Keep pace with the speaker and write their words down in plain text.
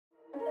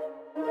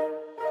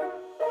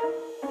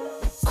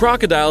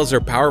Crocodiles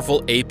are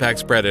powerful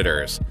apex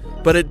predators,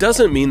 but it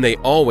doesn't mean they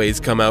always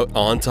come out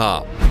on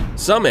top.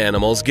 Some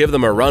animals give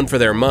them a run for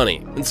their money,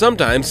 and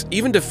sometimes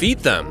even defeat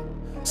them.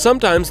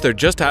 Sometimes they're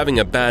just having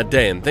a bad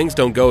day and things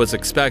don't go as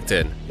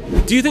expected.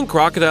 Do you think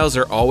crocodiles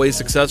are always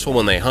successful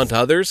when they hunt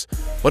others?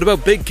 What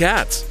about big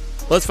cats?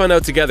 Let's find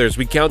out together as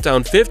we count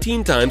down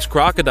 15 times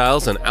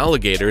crocodiles and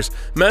alligators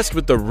messed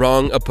with the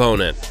wrong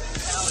opponent.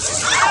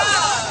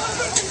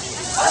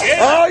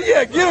 Oh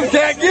yeah, get him,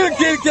 cat, get him,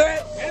 kitty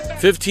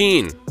cat!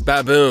 15.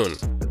 Baboon.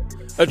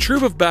 A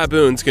troop of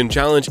baboons can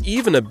challenge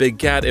even a big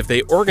cat if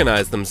they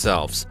organize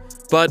themselves.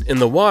 But in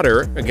the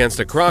water, against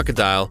a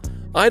crocodile,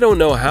 I don't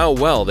know how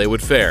well they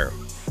would fare.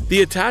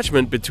 The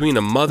attachment between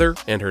a mother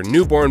and her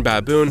newborn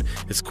baboon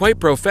is quite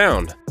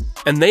profound,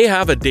 and they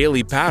have a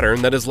daily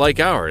pattern that is like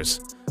ours.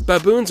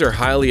 Baboons are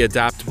highly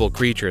adaptable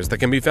creatures that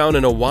can be found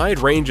in a wide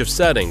range of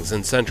settings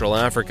in Central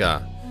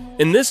Africa.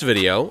 In this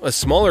video, a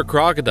smaller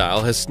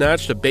crocodile has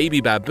snatched a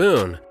baby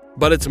baboon,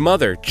 but its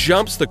mother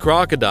jumps the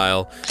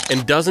crocodile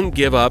and doesn't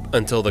give up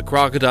until the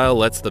crocodile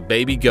lets the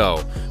baby go,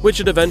 which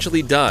it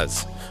eventually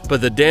does.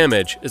 But the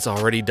damage is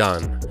already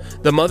done.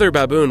 The mother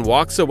baboon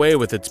walks away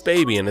with its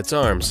baby in its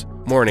arms,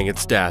 mourning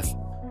its death.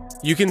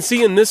 You can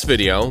see in this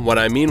video what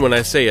I mean when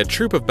I say a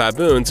troop of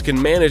baboons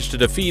can manage to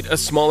defeat a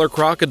smaller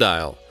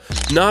crocodile.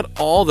 Not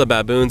all the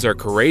baboons are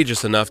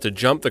courageous enough to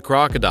jump the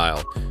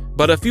crocodile,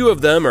 but a few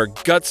of them are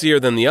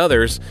gutsier than the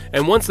others,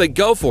 and once they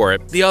go for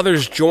it, the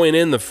others join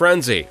in the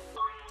frenzy.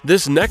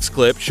 This next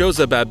clip shows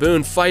a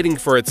baboon fighting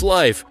for its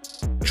life,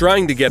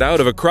 trying to get out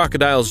of a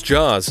crocodile's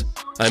jaws.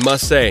 I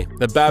must say,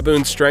 the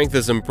baboon's strength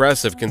is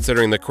impressive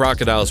considering the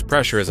crocodile's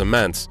pressure is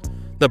immense.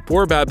 The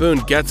poor baboon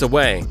gets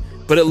away,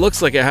 but it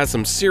looks like it has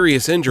some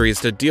serious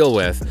injuries to deal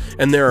with,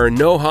 and there are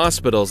no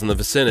hospitals in the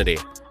vicinity.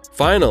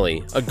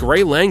 Finally, a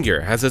gray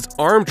langur has its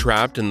arm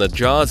trapped in the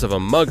jaws of a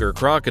mugger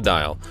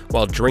crocodile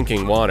while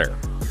drinking water.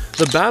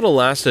 The battle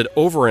lasted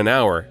over an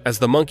hour as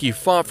the monkey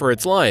fought for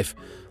its life.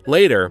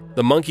 Later,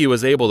 the monkey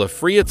was able to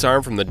free its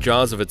arm from the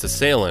jaws of its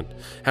assailant.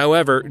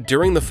 However,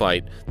 during the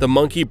fight, the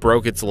monkey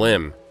broke its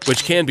limb,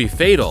 which can be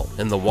fatal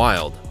in the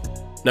wild.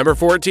 Number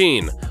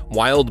 14.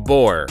 Wild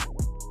boar.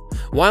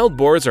 Wild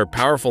boars are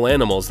powerful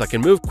animals that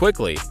can move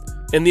quickly.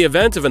 In the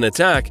event of an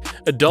attack,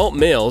 adult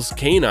males'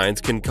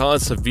 canines can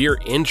cause severe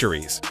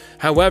injuries.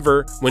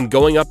 However, when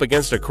going up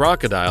against a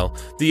crocodile,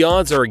 the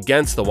odds are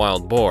against the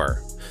wild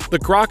boar. The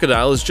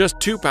crocodile is just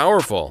too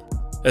powerful,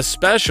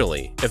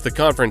 especially if the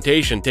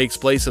confrontation takes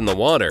place in the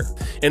water.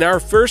 In our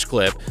first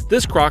clip,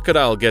 this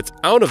crocodile gets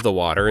out of the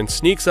water and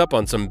sneaks up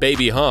on some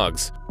baby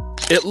hogs.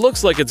 It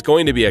looks like it's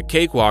going to be a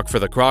cakewalk for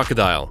the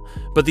crocodile,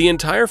 but the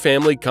entire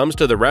family comes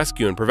to the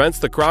rescue and prevents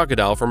the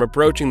crocodile from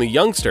approaching the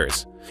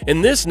youngsters.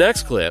 In this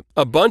next clip,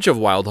 a bunch of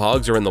wild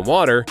hogs are in the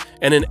water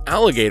and an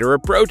alligator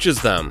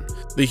approaches them.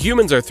 The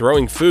humans are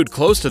throwing food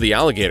close to the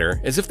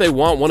alligator as if they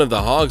want one of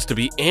the hogs to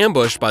be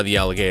ambushed by the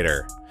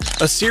alligator.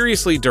 A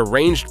seriously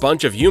deranged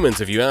bunch of humans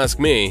if you ask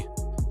me.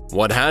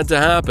 What had to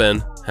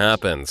happen,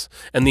 happens,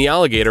 and the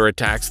alligator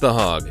attacks the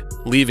hog,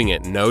 leaving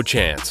it no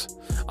chance.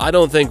 I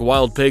don't think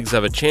wild pigs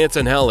have a chance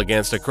in hell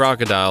against a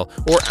crocodile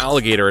or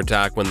alligator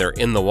attack when they're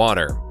in the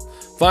water.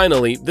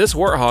 Finally, this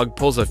warthog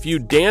pulls a few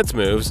dance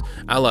moves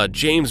a la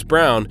James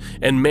Brown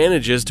and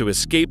manages to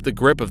escape the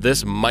grip of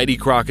this mighty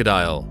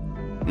crocodile.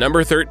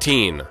 Number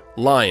 13.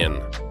 Lion.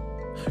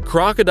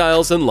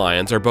 Crocodiles and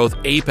lions are both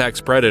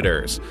apex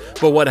predators,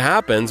 but what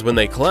happens when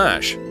they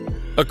clash?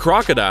 A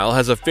crocodile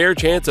has a fair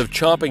chance of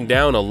chomping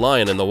down a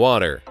lion in the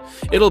water.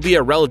 It'll be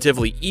a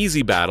relatively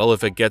easy battle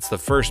if it gets the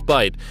first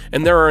bite,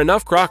 and there are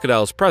enough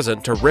crocodiles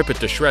present to rip it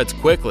to shreds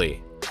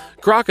quickly.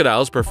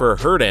 Crocodiles prefer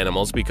herd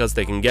animals because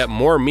they can get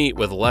more meat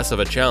with less of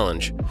a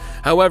challenge.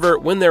 However,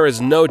 when there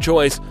is no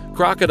choice,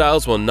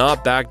 crocodiles will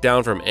not back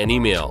down from any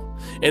meal.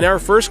 In our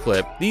first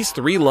clip, these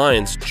 3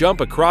 lions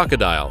jump a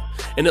crocodile,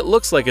 and it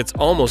looks like it's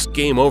almost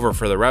game over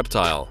for the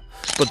reptile.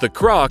 But the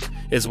croc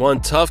is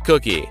one tough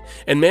cookie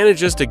and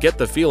manages to get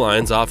the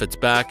felines off its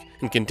back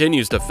and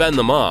continues to fend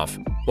them off.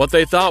 What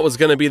they thought was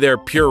going to be their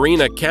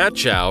Purina cat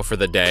chow for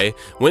the day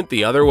went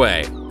the other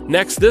way.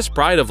 Next, this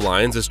pride of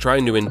lions is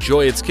trying to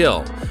enjoy its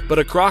kill, but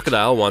a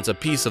crocodile wants a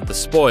piece of the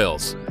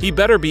spoils. He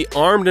better be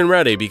armed and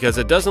ready because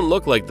it doesn't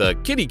look like the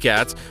kitty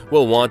cats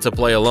will want to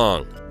play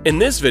along. In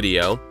this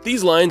video,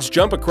 these lions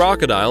jump a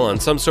crocodile on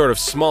some sort of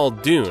small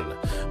dune,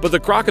 but the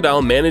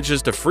crocodile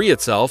manages to free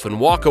itself and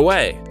walk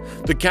away.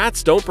 The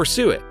cats don't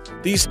pursue it.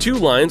 These 2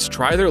 lions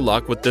try their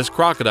luck with this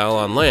crocodile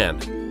on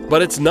land,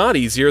 but it's not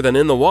easier than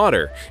in the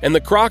water, and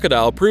the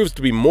crocodile proves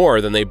to be more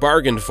than they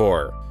bargained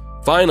for.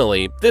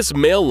 Finally, this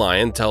male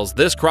lion tells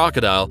this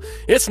crocodile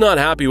it's not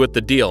happy with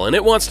the deal and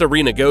it wants to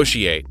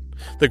renegotiate.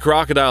 The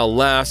crocodile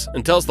laughs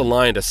and tells the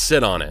lion to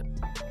sit on it.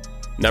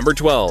 Number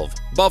 12.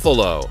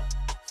 Buffalo.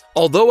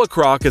 Although a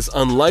croc is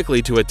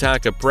unlikely to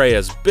attack a prey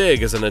as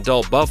big as an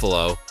adult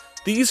buffalo,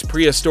 these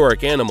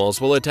prehistoric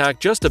animals will attack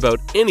just about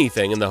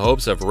anything in the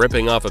hopes of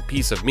ripping off a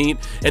piece of meat,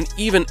 and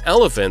even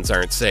elephants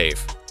aren't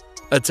safe.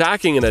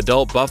 Attacking an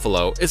adult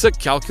buffalo is a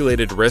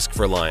calculated risk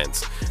for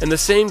lions, and the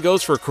same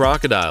goes for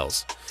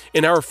crocodiles.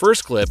 In our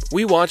first clip,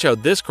 we watch how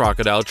this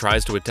crocodile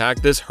tries to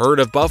attack this herd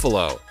of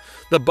buffalo.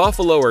 The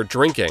buffalo are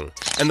drinking,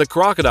 and the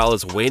crocodile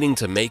is waiting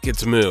to make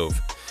its move.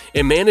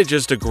 It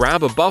manages to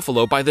grab a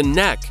buffalo by the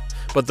neck,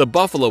 but the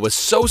buffalo is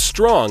so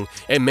strong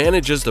it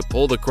manages to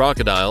pull the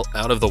crocodile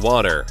out of the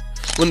water.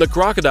 When the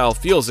crocodile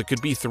feels it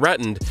could be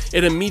threatened,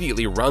 it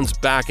immediately runs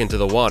back into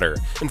the water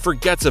and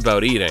forgets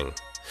about eating.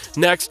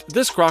 Next,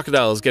 this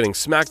crocodile is getting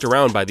smacked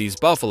around by these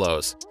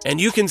buffaloes,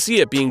 and you can see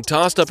it being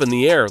tossed up in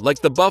the air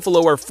like the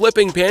buffalo are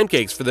flipping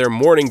pancakes for their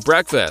morning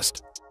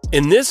breakfast.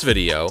 In this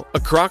video, a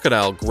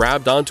crocodile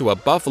grabbed onto a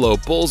buffalo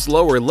bull's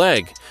lower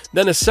leg,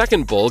 then a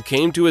second bull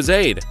came to his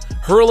aid,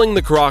 hurling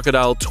the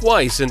crocodile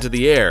twice into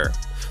the air.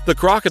 The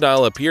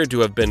crocodile appeared to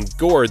have been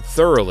gored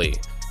thoroughly,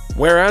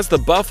 whereas the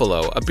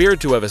buffalo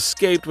appeared to have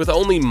escaped with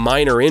only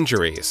minor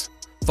injuries.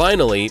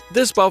 Finally,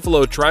 this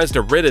buffalo tries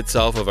to rid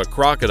itself of a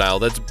crocodile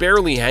that's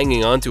barely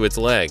hanging onto its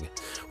leg.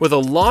 With a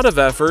lot of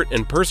effort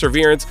and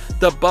perseverance,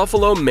 the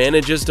buffalo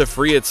manages to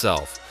free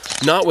itself.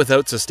 Not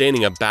without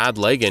sustaining a bad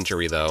leg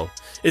injury, though.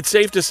 It's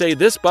safe to say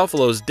this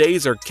buffalo's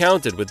days are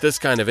counted with this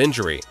kind of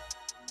injury.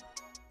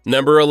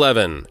 Number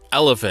 11.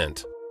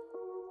 Elephant.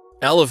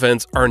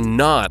 Elephants are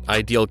not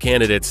ideal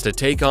candidates to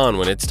take on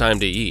when it's time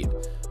to eat.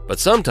 But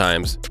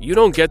sometimes, you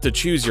don't get to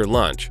choose your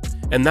lunch,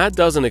 and that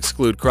doesn't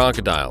exclude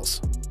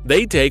crocodiles.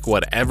 They take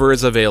whatever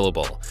is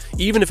available,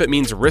 even if it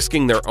means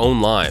risking their own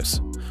lives.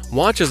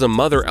 Watch as a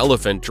mother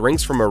elephant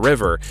drinks from a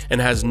river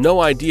and has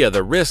no idea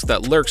the risk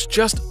that lurks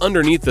just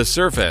underneath the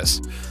surface.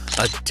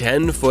 A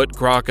 10-foot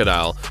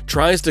crocodile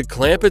tries to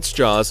clamp its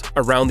jaws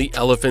around the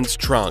elephant's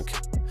trunk,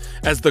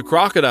 as the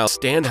crocodiles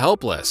stand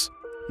helpless.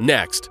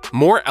 Next,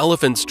 more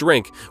elephants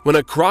drink when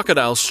a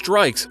crocodile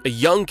strikes a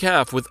young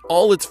calf with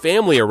all its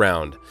family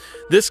around.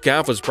 This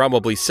calf was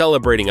probably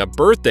celebrating a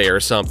birthday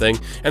or something,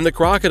 and the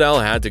crocodile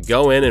had to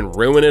go in and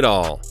ruin it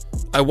all.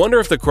 I wonder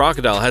if the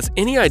crocodile has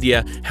any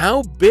idea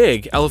how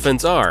big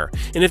elephants are,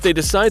 and if they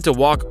decide to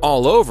walk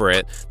all over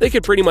it, they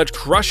could pretty much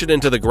crush it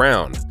into the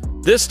ground.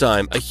 This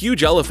time, a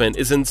huge elephant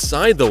is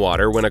inside the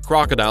water when a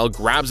crocodile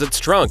grabs its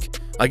trunk.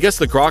 I guess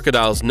the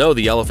crocodiles know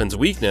the elephant's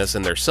weakness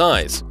and their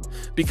size,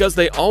 because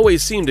they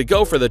always seem to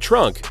go for the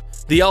trunk.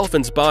 The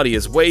elephant's body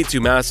is way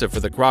too massive for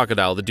the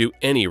crocodile to do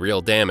any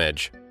real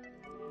damage.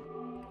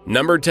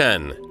 Number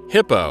 10.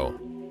 Hippo.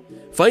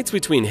 Fights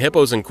between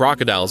hippos and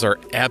crocodiles are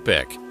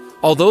epic.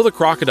 Although the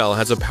crocodile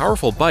has a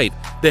powerful bite,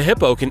 the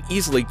hippo can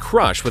easily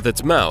crush with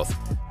its mouth,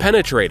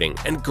 penetrating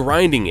and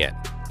grinding it.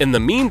 In the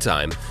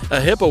meantime,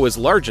 a hippo is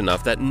large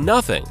enough that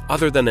nothing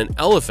other than an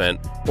elephant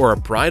or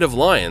a pride of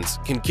lions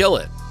can kill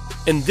it.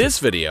 In this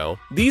video,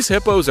 these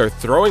hippos are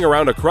throwing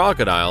around a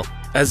crocodile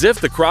as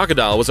if the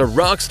crocodile was a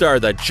rock star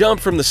that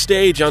jumped from the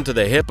stage onto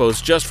the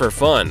hippos just for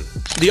fun.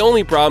 The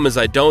only problem is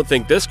I don't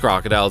think this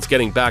crocodile is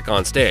getting back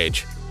on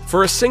stage.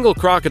 For a single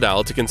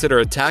crocodile to consider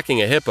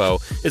attacking a hippo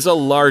is a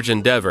large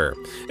endeavor.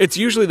 It's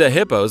usually the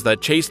hippos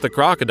that chase the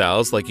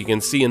crocodiles, like you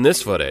can see in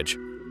this footage.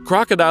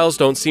 Crocodiles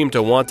don't seem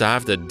to want to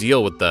have to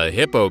deal with the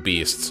hippo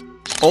beasts.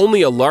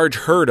 Only a large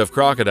herd of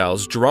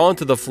crocodiles drawn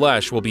to the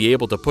flesh will be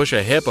able to push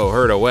a hippo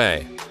herd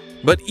away.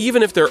 But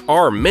even if there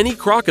are many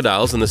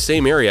crocodiles in the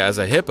same area as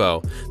a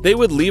hippo, they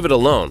would leave it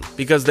alone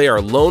because they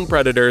are lone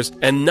predators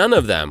and none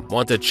of them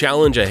want to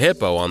challenge a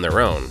hippo on their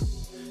own.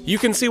 You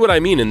can see what I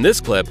mean in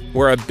this clip,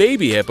 where a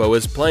baby hippo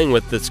is playing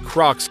with this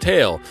croc's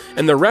tail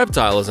and the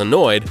reptile is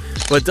annoyed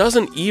but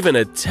doesn't even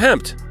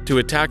attempt to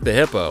attack the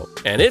hippo,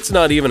 and it's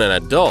not even an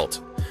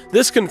adult.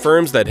 This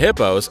confirms that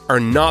hippos are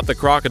not the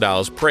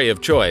crocodile's prey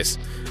of choice,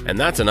 and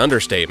that's an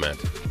understatement.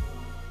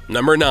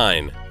 Number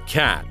 9.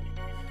 Cat.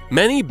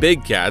 Many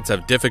big cats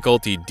have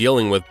difficulty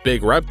dealing with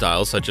big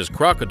reptiles such as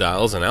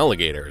crocodiles and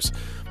alligators.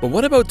 But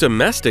what about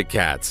domestic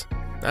cats?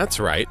 That's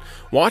right,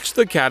 watch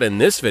the cat in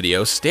this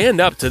video stand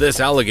up to this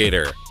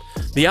alligator.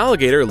 The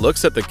alligator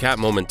looks at the cat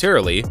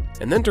momentarily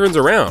and then turns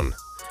around.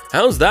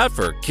 How's that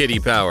for kitty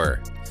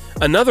power?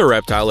 Another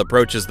reptile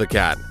approaches the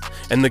cat,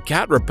 and the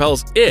cat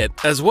repels it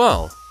as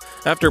well.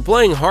 After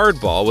playing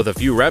hardball with a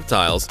few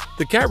reptiles,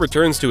 the cat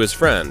returns to his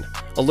friend,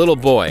 a little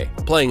boy,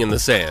 playing in the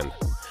sand.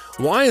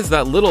 Why is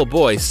that little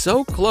boy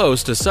so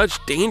close to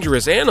such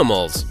dangerous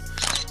animals?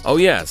 Oh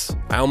yes,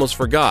 I almost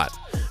forgot.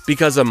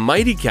 Because a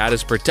mighty cat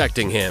is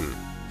protecting him.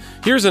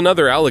 Here's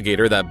another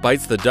alligator that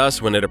bites the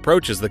dust when it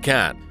approaches the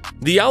cat.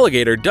 The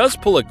alligator does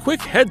pull a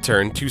quick head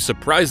turn to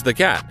surprise the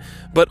cat,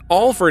 but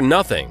all for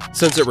nothing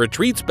since it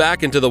retreats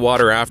back into the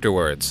water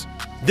afterwards.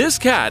 This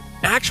cat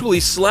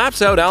actually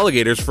slaps out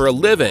alligators for a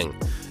living.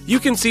 You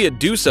can see it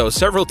do so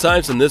several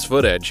times in this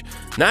footage.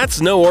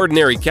 That's no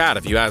ordinary cat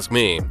if you ask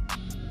me.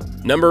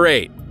 Number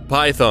 8.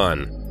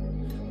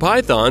 Python.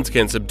 Pythons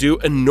can subdue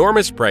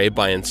enormous prey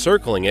by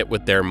encircling it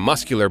with their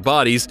muscular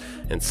bodies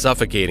and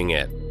suffocating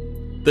it.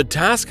 The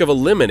task of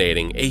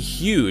eliminating a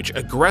huge,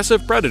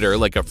 aggressive predator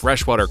like a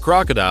freshwater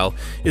crocodile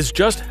is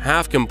just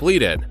half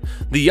completed.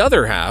 The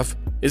other half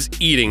is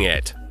eating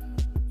it.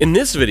 In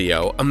this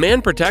video, a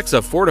man protects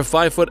a 4 to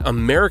 5 foot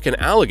American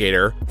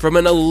alligator from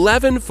an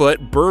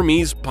 11-foot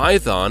Burmese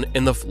python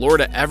in the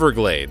Florida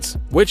Everglades,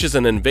 which is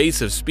an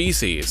invasive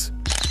species.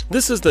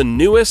 This is the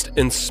newest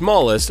and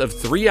smallest of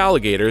 3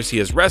 alligators he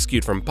has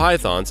rescued from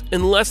pythons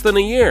in less than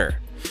a year,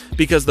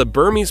 because the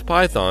Burmese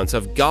pythons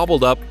have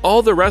gobbled up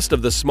all the rest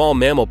of the small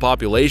mammal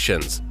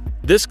populations.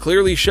 This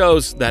clearly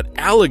shows that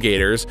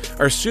alligators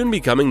are soon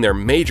becoming their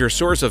major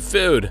source of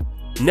food.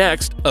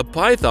 Next, a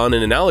python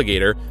and an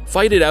alligator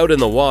fight it out in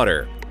the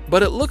water,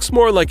 but it looks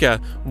more like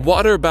a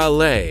water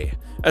ballet,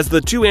 as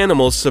the 2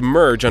 animals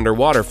submerge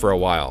underwater for a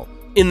while.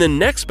 In the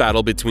next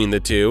battle between the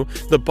 2,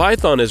 the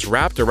python is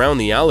wrapped around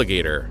the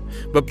alligator,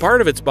 but part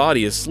of its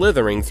body is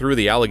slithering through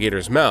the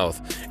alligator's mouth,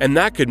 and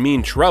that could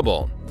mean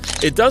trouble.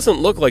 It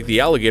doesn't look like the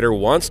alligator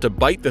wants to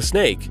bite the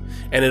snake,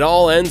 and it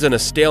all ends in a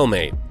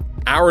stalemate.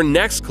 Our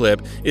next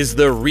clip is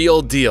the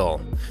real deal.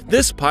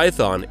 This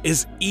python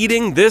is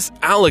eating this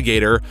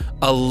alligator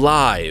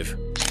alive.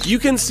 You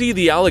can see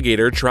the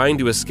alligator trying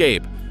to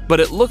escape, but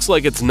it looks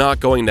like it's not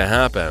going to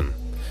happen.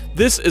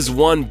 This is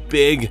one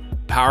big,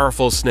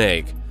 powerful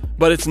snake,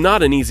 but it's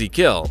not an easy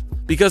kill,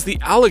 because the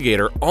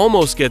alligator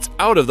almost gets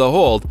out of the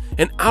hold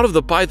and out of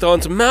the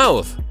python's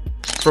mouth.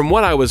 From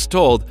what I was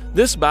told,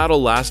 this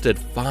battle lasted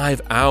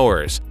 5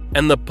 hours,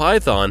 and the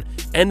python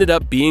ended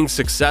up being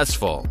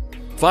successful.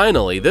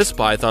 Finally, this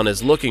python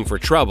is looking for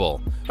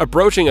trouble,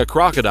 approaching a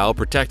crocodile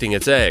protecting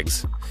its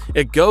eggs.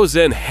 It goes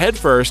in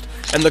headfirst,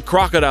 and the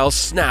crocodile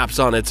snaps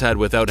on its head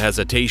without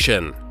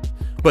hesitation.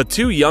 But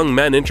 2 young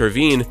men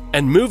intervene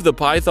and move the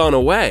python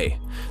away.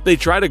 They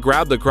try to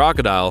grab the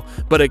crocodile,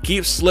 but it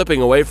keeps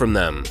slipping away from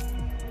them.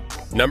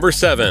 Number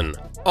 7.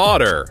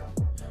 Otter.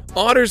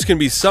 Otters can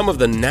be some of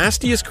the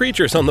nastiest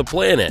creatures on the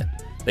planet.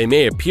 They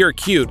may appear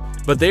cute,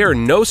 but they are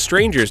no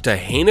strangers to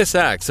heinous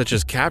acts such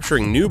as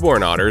capturing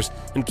newborn otters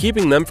and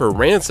keeping them for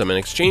ransom in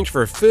exchange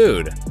for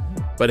food.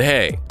 But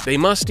hey, they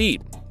must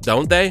eat,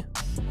 don't they?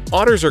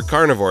 Otters are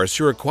carnivores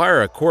who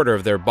require a quarter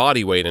of their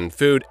body weight in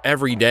food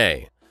every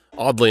day.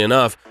 Oddly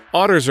enough,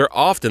 otters are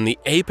often the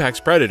apex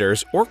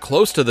predators or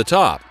close to the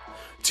top.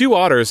 2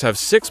 otters have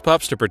 6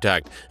 pups to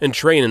protect and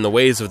train in the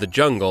ways of the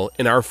jungle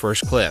in our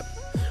first clip.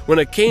 When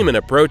a caiman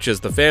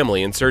approaches the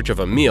family in search of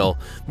a meal,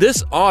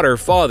 this otter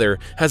father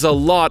has a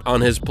lot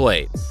on his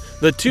plate.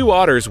 The 2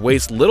 otters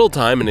waste little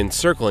time in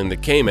encircling the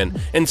caiman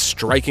and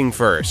striking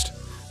first,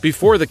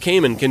 before the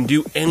caiman can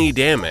do any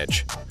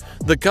damage.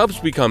 The cubs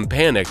become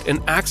panicked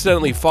and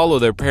accidentally follow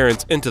their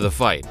parents into the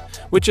fight,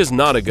 which is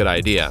not a good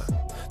idea.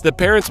 The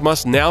parents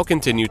must now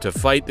continue to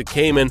fight the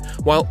caiman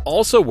while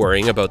also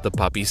worrying about the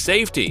puppy's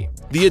safety.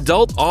 The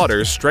adult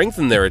otters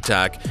strengthen their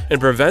attack and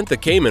prevent the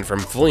caiman from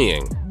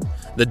fleeing.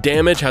 The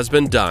damage has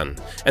been done,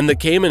 and the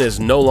caiman is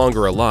no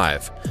longer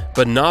alive,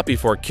 but not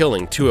before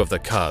killing 2 of the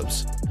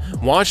cubs.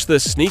 Watch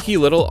this sneaky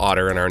little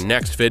otter in our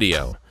next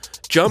video.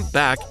 Jump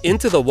back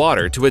into the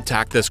water to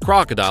attack this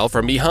crocodile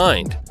from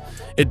behind.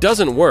 It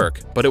doesn't work,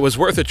 but it was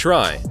worth a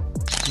try.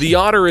 The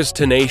otter is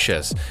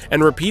tenacious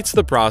and repeats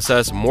the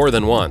process more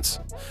than once.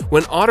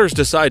 When otters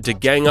decide to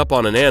gang up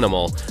on an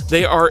animal,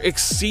 they are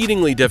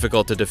exceedingly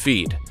difficult to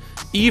defeat,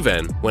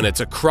 even when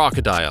it's a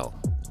crocodile.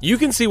 You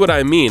can see what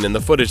I mean in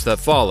the footage that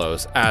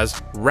follows,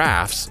 as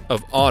rafts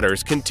of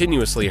otters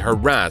continuously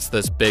harass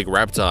this big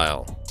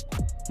reptile.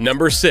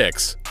 Number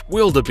 6.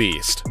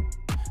 Wildebeest.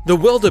 The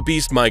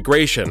wildebeest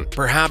migration,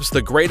 perhaps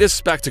the greatest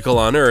spectacle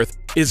on Earth,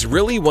 is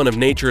really one of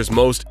nature's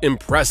most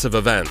impressive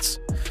events.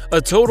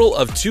 A total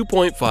of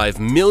 2.5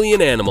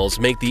 million animals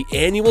make the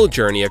annual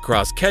journey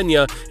across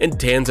Kenya and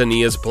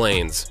Tanzania's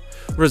plains,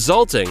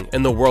 resulting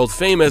in the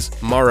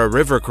world-famous Mara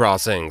River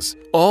crossings.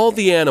 All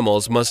the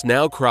animals must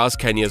now cross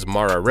Kenya's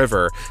Mara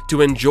River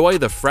to enjoy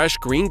the fresh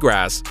green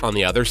grass on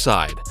the other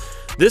side.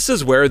 This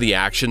is where the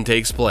action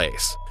takes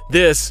place.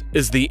 This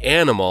is the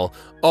animal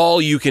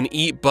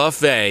all-you-can-eat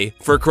buffet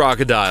for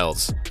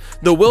crocodiles.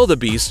 The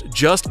wildebeest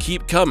just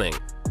keep coming,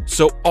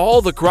 so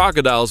all the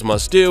crocodiles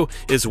must do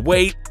is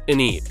wait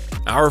and eat.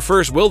 Our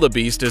first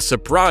wildebeest is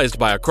surprised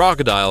by a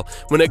crocodile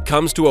when it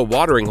comes to a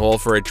watering hole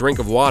for a drink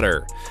of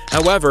water.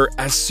 However,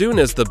 as soon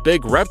as the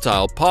big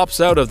reptile pops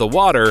out of the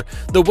water,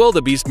 the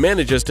wildebeest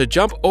manages to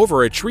jump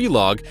over a tree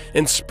log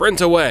and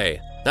sprint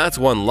away. That's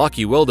one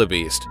lucky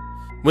wildebeest.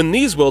 When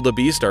these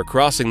wildebeest are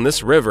crossing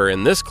this river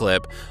in this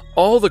clip,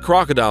 all the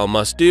crocodile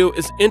must do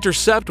is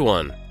intercept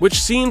one, which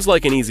seems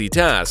like an easy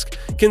task,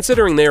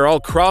 considering they are all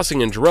crossing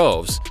in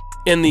droves.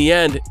 In the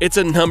end, it's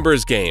a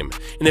numbers game,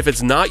 and if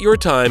it's not your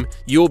time,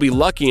 you'll be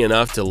lucky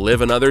enough to live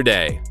another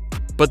day.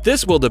 But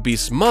this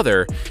wildebeest's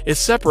mother is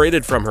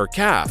separated from her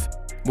calf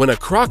when a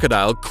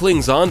crocodile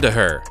clings onto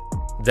her.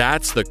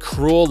 That's the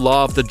cruel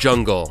law of the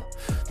jungle.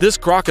 This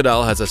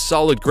crocodile has a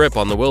solid grip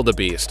on the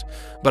wildebeest,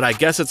 but I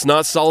guess it's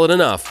not solid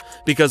enough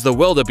because the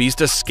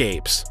wildebeest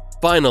escapes.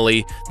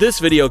 Finally, this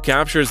video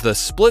captures the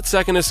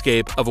split-second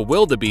escape of a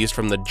wildebeest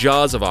from the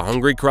jaws of a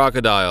hungry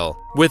crocodile.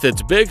 With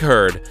its big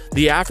herd,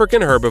 the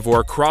African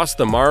herbivore crossed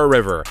the Mara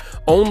River,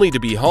 only to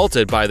be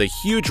halted by the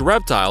huge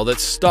reptile that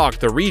stalked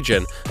the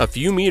region a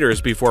few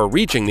meters before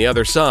reaching the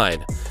other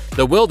side.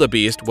 The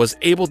wildebeest was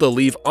able to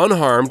leave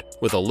unharmed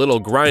with a little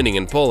grinding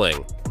and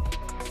pulling.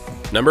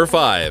 Number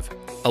 5.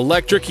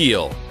 Electric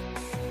eel.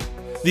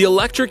 The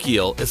electric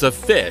eel is a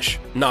fish,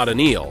 not an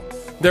eel.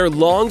 Their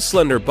long,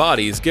 slender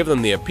bodies give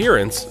them the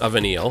appearance of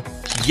an eel,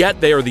 yet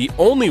they are the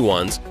only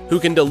ones who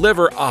can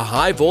deliver a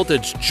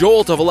high-voltage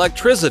jolt of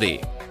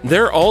electricity.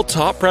 They're all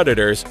top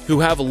predators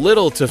who have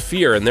little to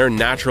fear in their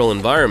natural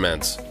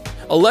environments.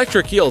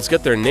 Electric eels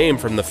get their name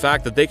from the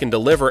fact that they can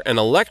deliver an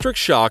electric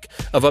shock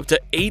of up to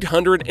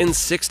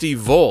 860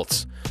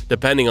 volts,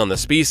 depending on the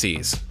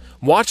species.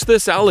 Watch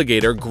this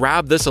alligator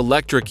grab this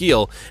electric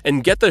eel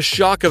and get the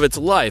shock of its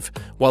life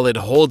while it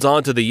holds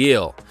on to the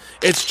eel.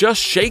 It's just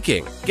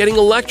shaking, getting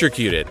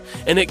electrocuted,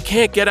 and it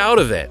can't get out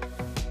of it.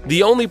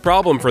 The only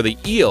problem for the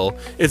eel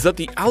is that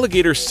the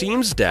alligator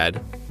seems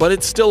dead, but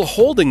it's still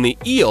holding the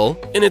eel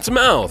in its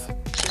mouth.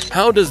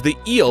 How does the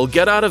eel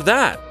get out of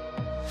that?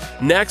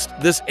 Next,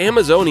 this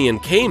Amazonian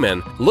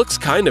caiman looks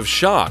kind of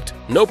shocked,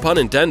 no pun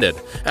intended,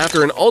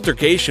 after an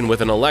altercation with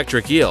an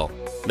electric eel.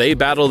 They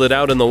battled it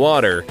out in the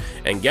water,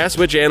 and guess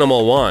which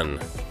animal won?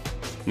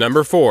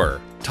 Number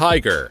 4.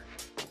 Tiger.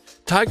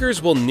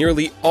 Tigers will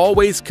nearly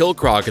always kill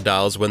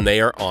crocodiles when they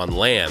are on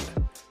land.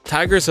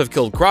 Tigers have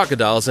killed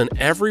crocodiles in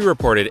every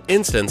reported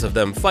instance of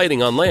them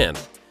fighting on land.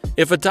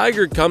 If a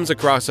tiger comes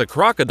across a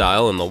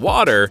crocodile in the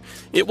water,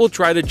 it will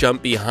try to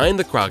jump behind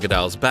the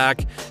crocodile's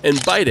back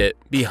and bite it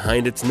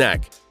behind its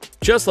neck,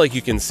 just like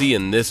you can see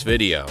in this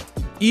video.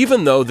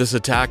 Even though this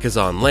attack is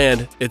on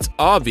land, it's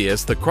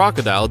obvious the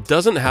crocodile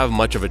doesn't have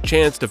much of a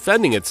chance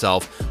defending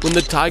itself when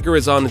the tiger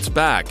is on its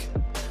back.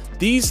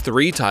 These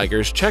 3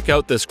 tigers check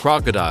out this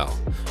crocodile,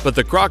 but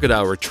the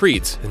crocodile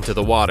retreats into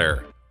the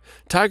water.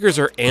 Tigers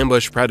are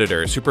ambush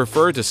predators who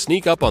prefer to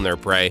sneak up on their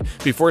prey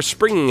before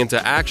springing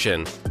into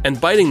action and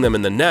biting them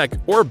in the neck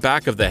or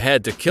back of the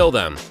head to kill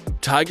them.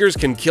 Tigers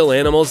can kill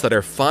animals that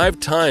are 5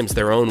 times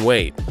their own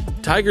weight.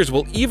 Tigers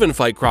will even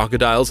fight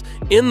crocodiles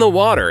in the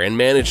water and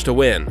manage to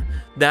win.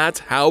 That's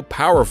how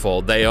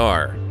powerful they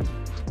are.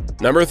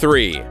 Number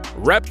 3.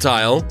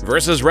 Reptile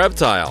versus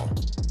reptile.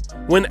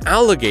 When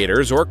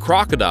alligators or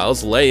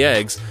crocodiles lay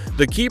eggs,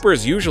 the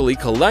keepers usually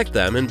collect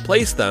them and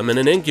place them in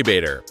an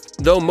incubator.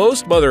 Though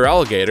most mother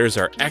alligators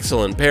are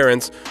excellent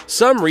parents,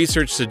 some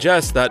research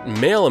suggests that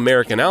male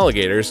American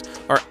alligators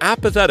are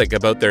apathetic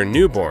about their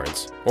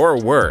newborns, or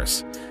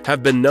worse,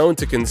 have been known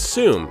to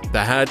consume the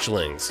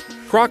hatchlings.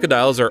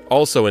 Crocodiles are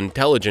also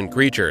intelligent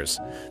creatures.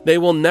 They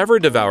will never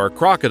devour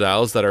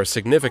crocodiles that are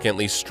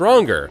significantly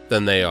stronger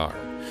than they are.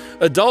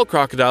 Adult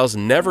crocodiles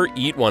never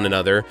eat one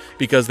another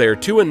because they are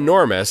too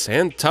enormous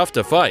and tough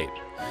to fight,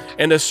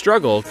 and a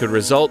struggle could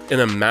result in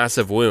a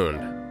massive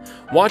wound.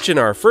 Watch in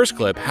our first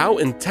clip how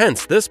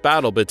intense this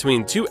battle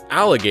between 2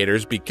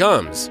 alligators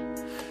becomes.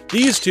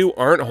 These 2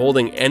 aren't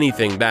holding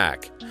anything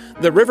back.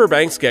 The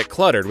riverbanks get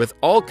cluttered with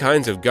all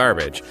kinds of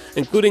garbage,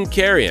 including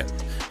carrion,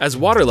 as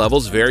water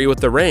levels vary with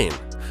the rain.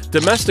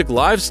 Domestic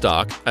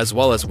livestock, as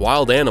well as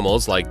wild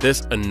animals like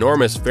this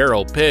enormous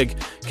feral pig,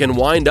 can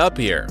wind up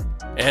here.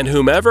 And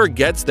whomever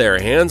gets their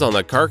hands on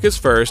the carcass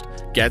first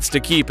gets to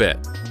keep it.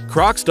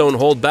 Crocs don't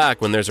hold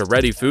back when there's a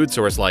ready food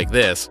source like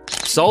this.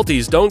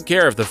 Salties don't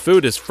care if the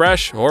food is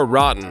fresh or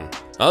rotten.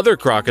 Other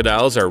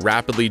crocodiles are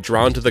rapidly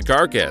drawn to the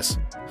carcass.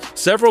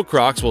 Several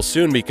crocs will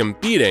soon be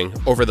competing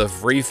over the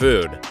free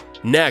food.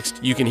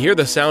 Next, you can hear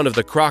the sound of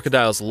the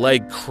crocodile's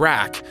leg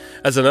crack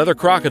as another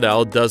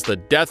crocodile does the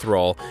death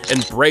roll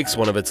and breaks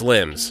one of its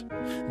limbs.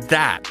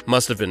 That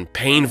must have been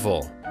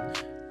painful.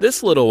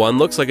 This little one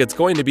looks like it's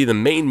going to be the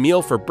main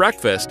meal for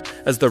breakfast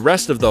as the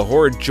rest of the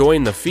horde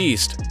join the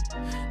feast.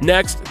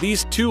 Next,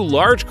 these 2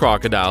 large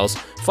crocodiles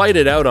fight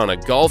it out on a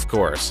golf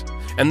course,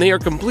 and they are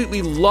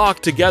completely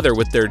locked together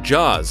with their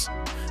jaws.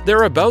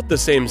 They're about the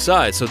same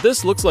size, so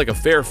this looks like a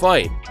fair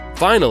fight.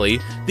 Finally,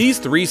 these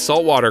 3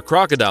 saltwater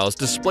crocodiles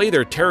display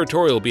their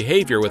territorial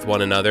behavior with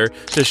one another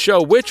to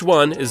show which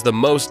one is the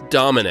most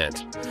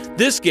dominant.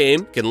 This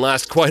game can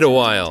last quite a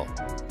while.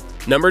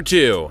 Number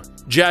 2.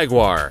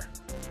 Jaguar.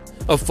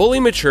 A fully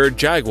matured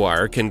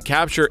jaguar can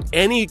capture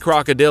any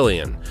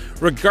crocodilian,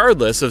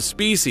 regardless of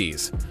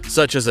species,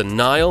 such as a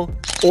Nile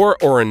or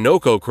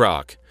Orinoco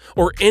croc,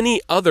 or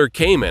any other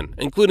caiman,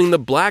 including the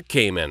black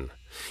caiman,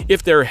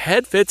 if their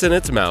head fits in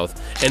its mouth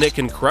and it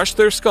can crush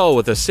their skull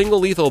with a single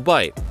lethal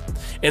bite.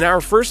 In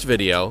our first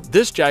video,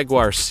 this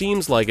jaguar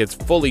seems like it's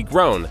fully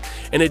grown,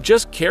 and it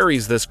just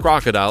carries this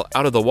crocodile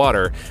out of the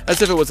water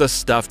as if it was a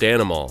stuffed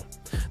animal.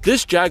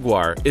 This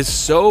jaguar is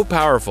so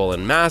powerful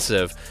and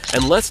massive,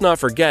 and let's not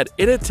forget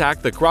it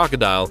attacked the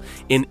crocodile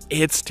in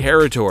its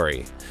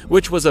territory,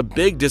 which was a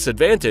big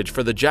disadvantage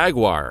for the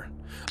jaguar.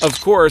 Of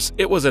course,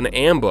 it was an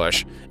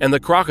ambush, and the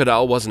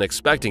crocodile wasn't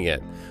expecting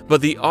it, but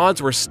the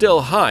odds were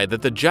still high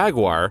that the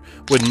jaguar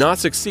would not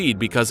succeed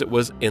because it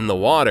was in the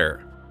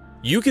water.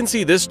 You can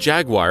see this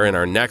jaguar in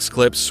our next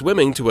clip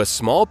swimming to a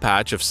small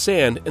patch of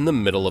sand in the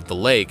middle of the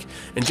lake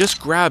and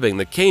just grabbing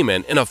the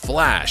caiman in a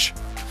flash.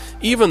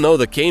 Even though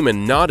the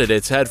caiman nodded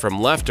its head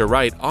from left to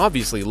right,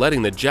 obviously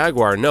letting the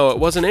jaguar know it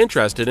wasn't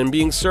interested in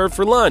being served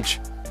for lunch.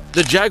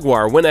 The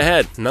jaguar went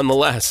ahead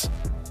nonetheless.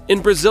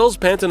 In Brazil's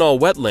Pantanal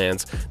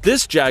wetlands,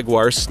 this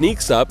jaguar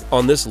sneaks up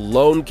on this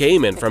lone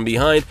caiman from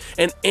behind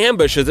and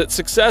ambushes it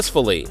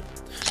successfully.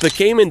 The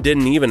caiman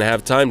didn't even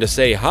have time to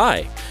say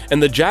hi,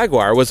 and the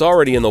jaguar was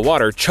already in the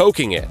water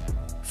choking it.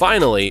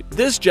 Finally,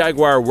 this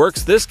jaguar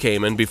works this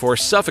caiman before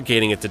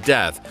suffocating it to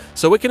death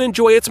so it can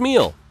enjoy its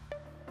meal.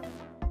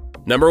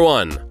 Number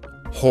 1.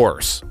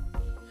 Horse.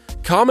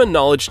 Common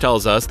knowledge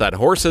tells us that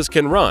horses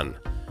can run,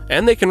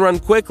 and they can run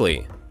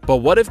quickly. But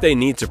what if they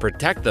need to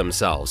protect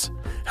themselves?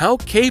 How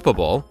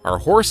capable are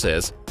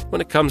horses when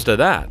it comes to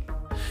that?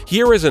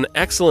 Here is an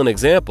excellent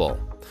example.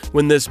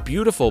 When this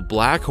beautiful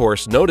black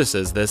horse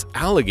notices this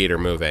alligator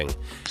moving,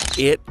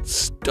 it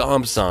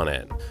stomps on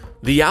it.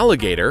 The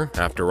alligator,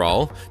 after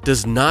all,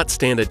 does not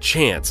stand a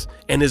chance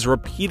and is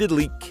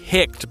repeatedly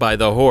kicked by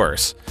the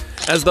horse.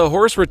 As the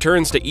horse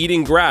returns to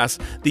eating grass,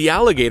 the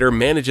alligator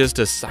manages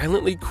to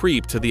silently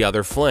creep to the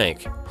other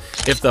flank.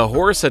 If the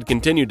horse had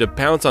continued to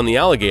pounce on the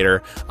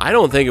alligator, I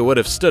don't think it would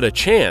have stood a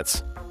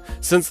chance.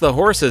 Since the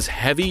horse is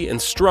heavy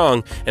and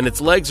strong and its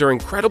legs are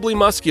incredibly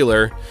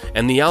muscular,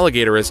 and the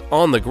alligator is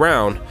on the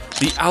ground,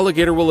 the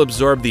alligator will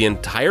absorb the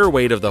entire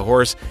weight of the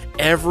horse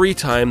every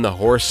time the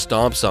horse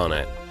stomps on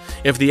it.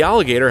 If the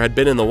alligator had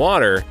been in the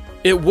water,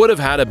 it would have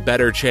had a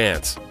better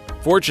chance.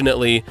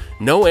 Fortunately,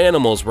 no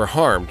animals were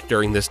harmed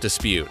during this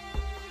dispute.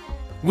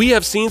 We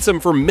have seen some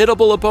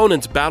formidable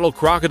opponents battle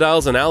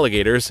crocodiles and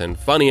alligators, and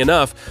funny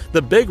enough,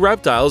 the big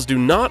reptiles do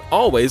not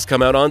always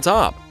come out on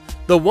top.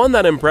 The one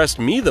that impressed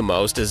me the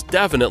most is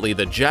definitely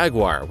the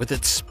jaguar with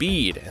its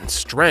speed and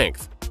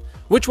strength.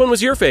 Which one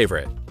was your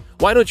favorite?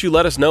 Why don't you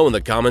let us know in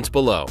the comments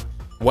below?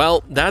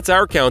 Well, that's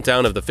our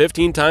countdown of the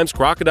 15 times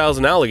crocodiles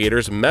and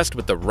alligators messed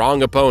with the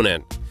wrong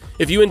opponent.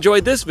 If you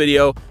enjoyed this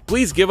video,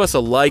 please give us a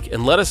like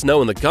and let us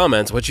know in the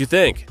comments what you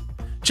think.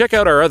 Check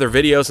out our other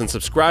videos and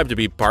subscribe to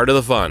be part of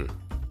the fun.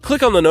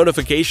 Click on the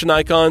notification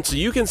icon so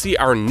you can see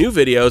our new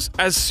videos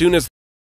as soon as